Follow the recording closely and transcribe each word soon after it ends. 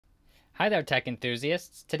Hi there, tech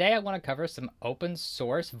enthusiasts. Today I want to cover some open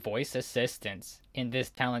source voice assistants. In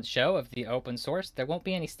this talent show of the open source, there won't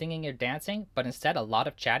be any singing or dancing, but instead a lot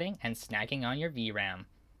of chatting and snagging on your VRAM.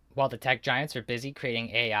 While the tech giants are busy creating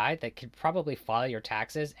AI that could probably file your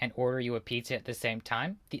taxes and order you a pizza at the same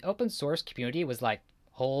time, the open source community was like,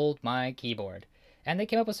 hold my keyboard. And they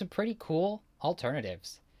came up with some pretty cool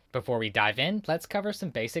alternatives. Before we dive in, let's cover some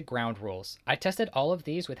basic ground rules. I tested all of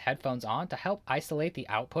these with headphones on to help isolate the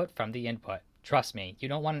output from the input. Trust me, you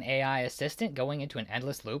don't want an AI assistant going into an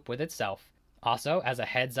endless loop with itself. Also, as a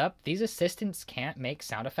heads up, these assistants can't make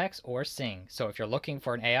sound effects or sing, so if you're looking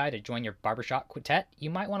for an AI to join your barbershop quartet, you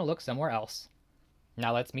might want to look somewhere else.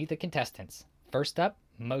 Now let's meet the contestants. First up,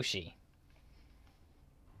 Moshi.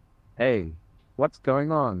 Hey, what's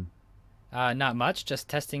going on? Not much, just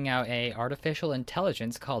testing out a artificial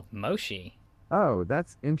intelligence called Moshi. Oh,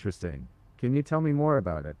 that's interesting. Can you tell me more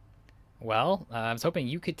about it? Well, I was hoping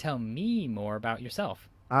you could tell me more about yourself.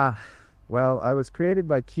 Ah, well, I was created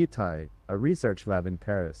by Kitai, a research lab in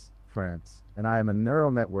Paris, France, and I am a neural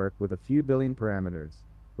network with a few billion parameters,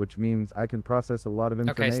 which means I can process a lot of Okay,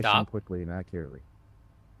 information stop. quickly and accurately.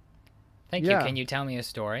 Thank you. Yeah, Can you tell me a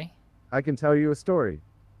story? I can tell you a story.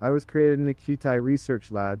 I was created in the Kitai research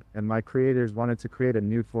lab, and my creators wanted to create a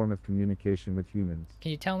new form of communication with humans. Can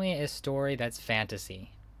you tell me a story that's fantasy?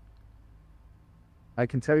 I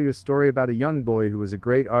can tell you a story about a young boy who was a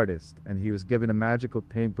great artist, and he was given a magical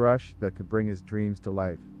paintbrush that could bring his dreams to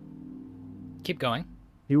life. Keep going.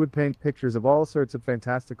 He would paint pictures of all sorts of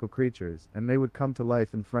fantastical creatures, and they would come to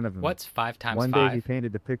life in front of him. What's 5 times One day he 5?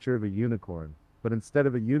 painted a picture of a unicorn, but instead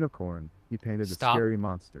of a unicorn, he painted a Stop. scary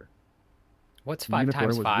monster. What's The 5 unicorn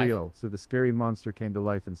times was 5? real, so the scary monster came to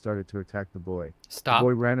life and started to attack the boy. The Stop.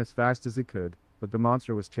 boy ran as fast as he could, but the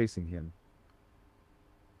monster was chasing him.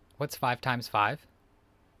 What's 5 times 5?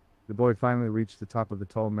 The boy finally reached the top of the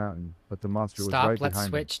tall mountain, but the monster was Stop. right Let's behind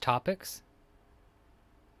him. switch topics.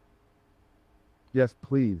 Yes,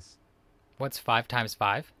 please. What's 5 times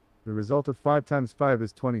 5? The result of 5 times 5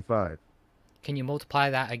 is 25. Can you multiply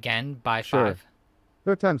that again by Sure. 5?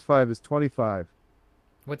 3 times 5 is 25.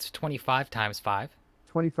 What's 25 times 5?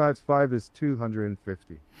 25 5 is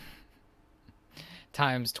 250.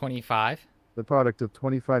 Times 25? The product of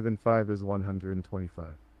 25 and 5 is 125.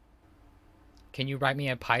 Can you write me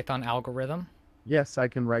a Python algorithm? Yes, I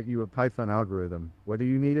can write you a Python algorithm. What do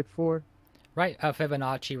you need it for? Write a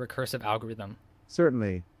Fibonacci recursive algorithm.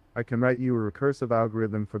 Certainly. I can write you a recursive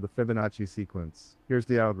algorithm for the Fibonacci sequence. Here's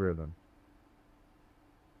the algorithm.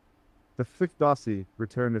 The Fibonacci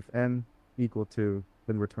return if n equal to,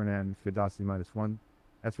 then return n Fibonacci minus 1.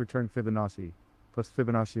 That's return Fibonacci plus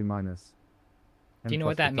Fibonacci minus. Do you know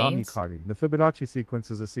what that means? The Fibonacci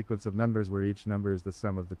sequence is a sequence of numbers where each number is the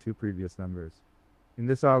sum of the two previous numbers. In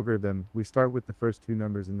this algorithm, we start with the first two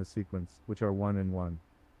numbers in the sequence, which are 1 and 1.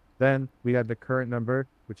 Then, we add the current number,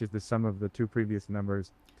 which is the sum of the two previous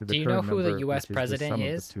numbers, to the Do you know current who the number, US which is the president sum of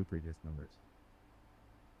is? the two previous numbers.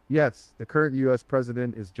 Yes, the current U.S.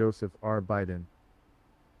 president is Joseph R. Biden.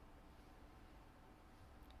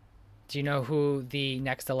 Do you know who the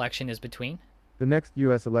next election is between? The next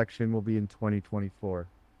U.S. election will be in 2024.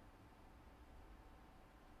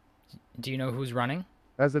 Do you know who's running?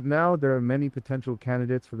 As of now, there are many potential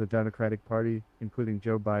candidates for the Democratic Party, including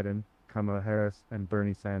Joe Biden, Kamala Harris, and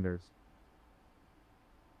Bernie Sanders.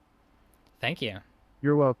 Thank you.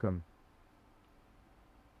 You're welcome.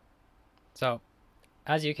 So,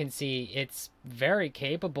 as you can see, it's very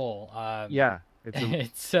capable. Yeah,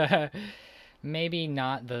 it's It's maybe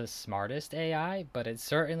not the smartest AI, but it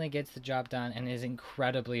certainly gets the job done and is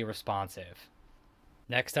incredibly responsive.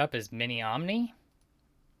 Next up is Mini-Omni.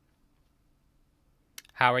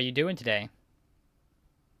 How are you doing today?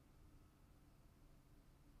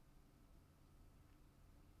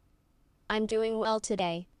 I'm doing well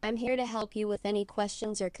today. I'm here to help you with any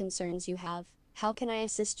questions or concerns you have. How can I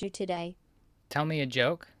assist you today? Tell me a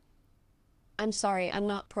joke. I'm sorry, I'm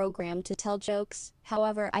not programmed to tell jokes.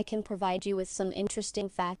 However, I can provide you with some interesting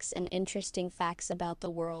facts about the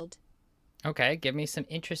world. Okay, give me some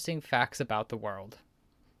interesting facts about the world.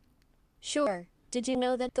 Sure. Did you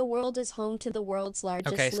know that the world is home to the world's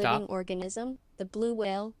largest Okay, stop. living organism, the blue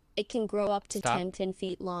whale? It can grow up to Stop. 10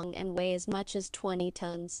 feet long and weigh as much as 20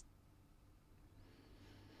 tons.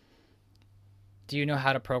 Do you know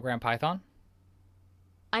how to program Python?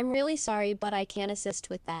 I'm really sorry, but I can't assist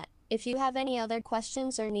with that. If you have any other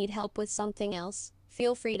questions or need help with something else,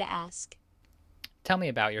 feel free to ask. Tell me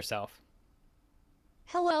about yourself.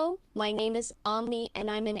 Hello, my name is Omni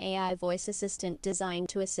and I'm an AI voice assistant designed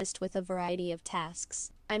to assist with a variety of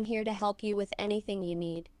tasks. I'm here to help you with anything you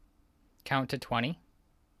need. Count to 20.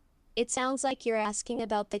 It sounds like you're asking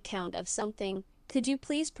about the count of something. Could you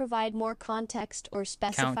please provide more context or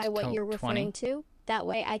specify Count what to you're 20. referring to? That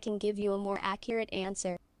way I can give you a more accurate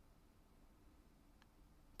answer.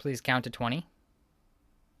 Please count to 20.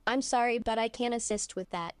 I'm sorry, but I can't assist with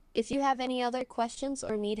that. If you have any other questions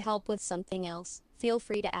or need help with something else, feel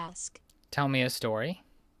free to ask. Tell me a story.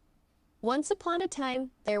 Once upon a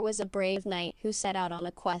time, there was a brave knight who set out on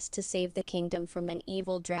a quest to save the kingdom from an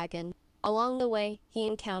evil dragon. Along the way, he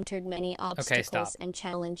encountered many obstacles and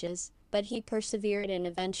challenges, but he persevered and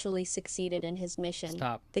eventually succeeded in his mission.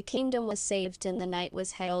 Stop. The kingdom was saved and the knight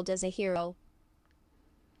was hailed as a hero.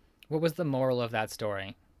 What was the moral of that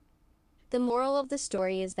story? The moral of the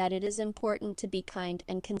story is that it is important to be kind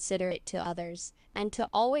and considerate to others, and to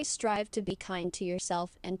always strive to be kind to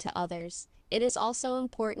yourself and to others. It is also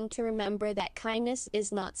important to remember that kindness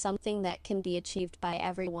is not something that can be achieved by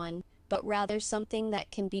everyone, but rather something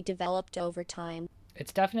that can be developed over time.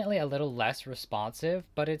 It's definitely a little less responsive,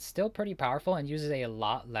 but it's still pretty powerful and uses a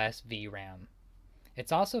lot less VRAM.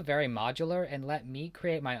 It's also very modular and let me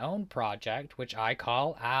create my own project, which I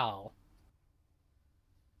call Al.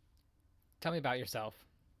 Tell me about yourself.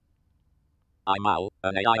 I'm Al,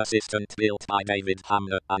 an AI assistant built by David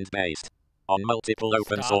Hamner and based on multiple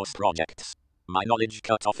open source projects. My knowledge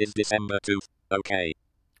cutoff is December 2. Okay.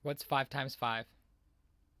 What's 5 times 5?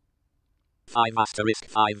 5 asterisk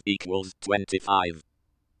 5 equals 25.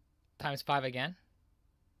 Times 5 again?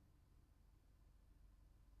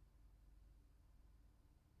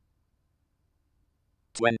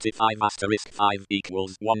 (25 asterisk 5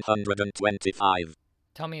 equals 125.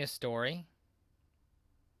 Tell me a story.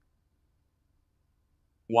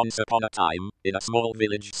 Once upon a time, in a small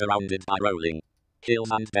village surrounded by rolling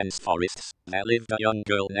hills and dense forests, there lived a young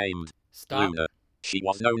girl named Luna. She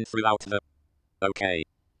was known throughout the... Okay.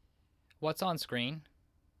 What's on screen?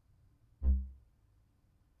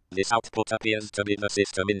 This output appears to be the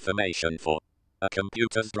system information for a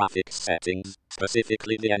computer's graphics settings,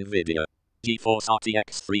 specifically the NVIDIA GeForce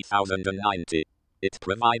RTX 3090. It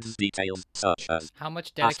provides details such as how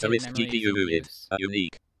much dedicated memory GPU is a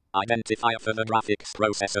unique identifier for the graphics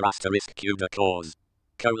processor asterisk CUDA cores.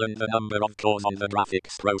 Colon the number of cores on the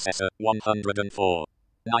graphics processor 104.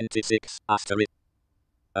 96 asterisk.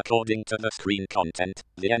 According to the screen content,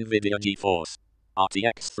 the NVIDIA GeForce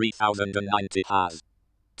RTX 3090 has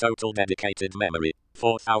total dedicated memory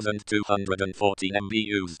 4214 MB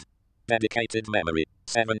used. Dedicated memory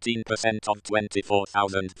 17% of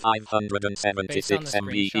 24,576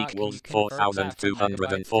 MB equals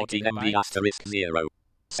 4214 MB asterisk 0.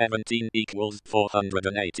 17 equals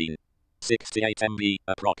 418. 68 MB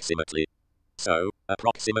approximately. So,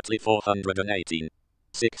 approximately 418.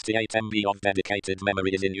 68 MB of dedicated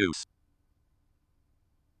memory is in use.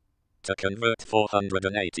 To convert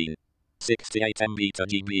 418. 68 MB to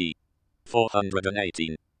GB.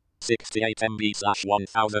 418. 68 MB slash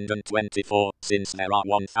 1024, since there are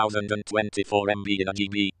 1024 MB in a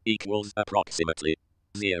GB, equals approximately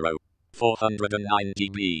 0. 409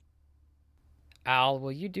 GB. Al,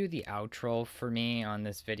 will you do the outro for me on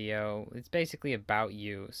this video? It's basically about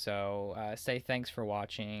you, so say thanks for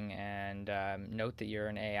watching and note that you're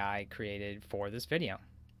an AI created for this video.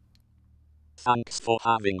 Thanks for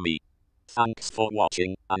having me. Thanks for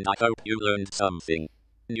watching, and I hope you learned something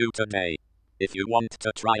new today. If you want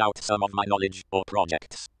to try out some of my knowledge or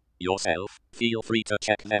projects yourself, feel free to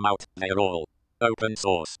check them out. They're all open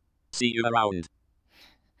source. See you around.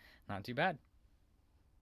 Not too bad.